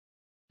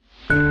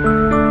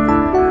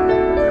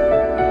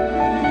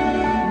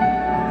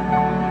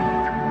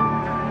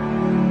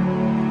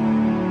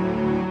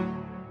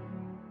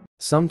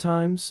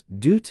Sometimes,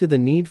 due to the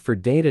need for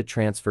data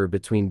transfer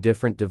between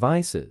different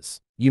devices,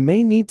 you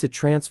may need to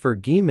transfer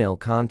Gmail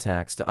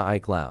contacts to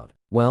iCloud.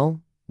 Well,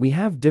 we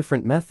have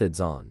different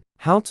methods on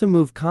how to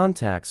move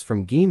contacts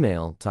from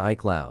Gmail to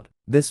iCloud.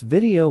 This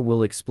video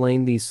will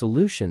explain these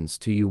solutions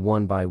to you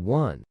one by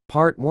one.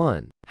 Part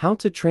 1. How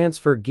to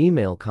transfer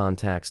Gmail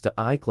contacts to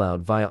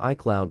iCloud via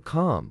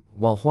iCloud.com.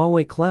 While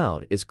Huawei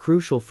Cloud is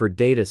crucial for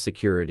data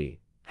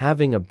security,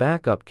 having a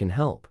backup can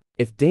help.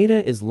 If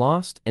data is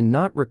lost and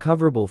not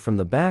recoverable from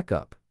the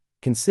backup,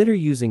 consider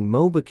using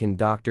Mobican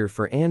Doctor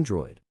for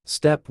Android.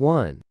 Step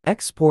 1.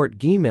 Export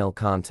Gmail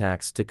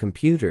contacts to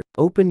computer.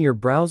 Open your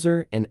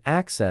browser and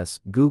access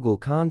Google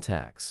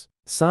Contacts.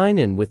 Sign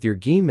in with your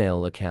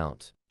Gmail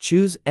account.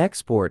 Choose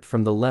Export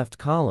from the left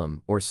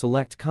column or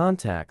select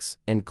Contacts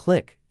and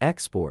click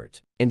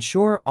Export.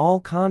 Ensure all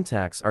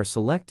contacts are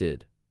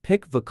selected.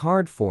 Pick the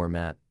card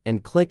format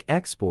and click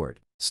Export.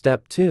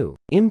 Step 2.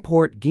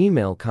 Import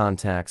Gmail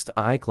contacts to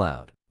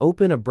iCloud.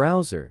 Open a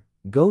browser,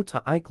 go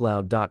to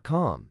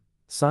iCloud.com,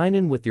 sign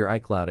in with your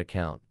iCloud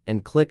account,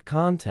 and click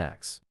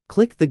Contacts.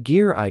 Click the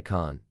gear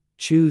icon,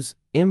 choose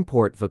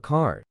Import the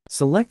card.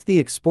 Select the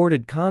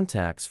exported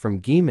contacts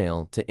from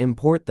Gmail to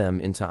import them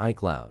into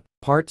iCloud.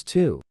 Part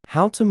 2.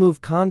 How to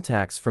move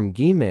contacts from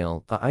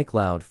Gmail to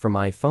iCloud from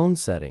iPhone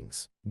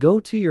settings.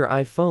 Go to your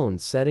iPhone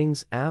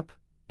settings app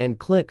and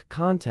click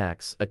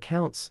Contacts,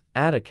 Accounts,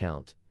 Add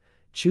Account.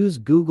 Choose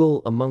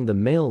Google among the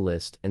mail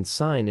list and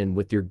sign in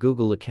with your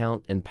Google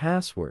account and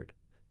password.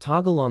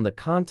 Toggle on the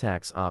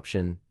Contacts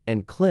option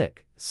and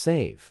click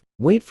Save.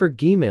 Wait for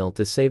Gmail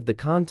to save the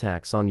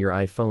contacts on your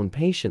iPhone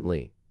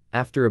patiently.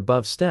 After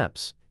above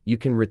steps, you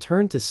can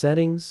return to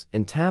Settings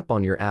and tap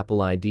on your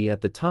Apple ID at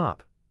the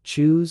top.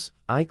 Choose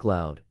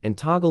iCloud and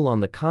toggle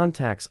on the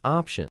Contacts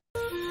option.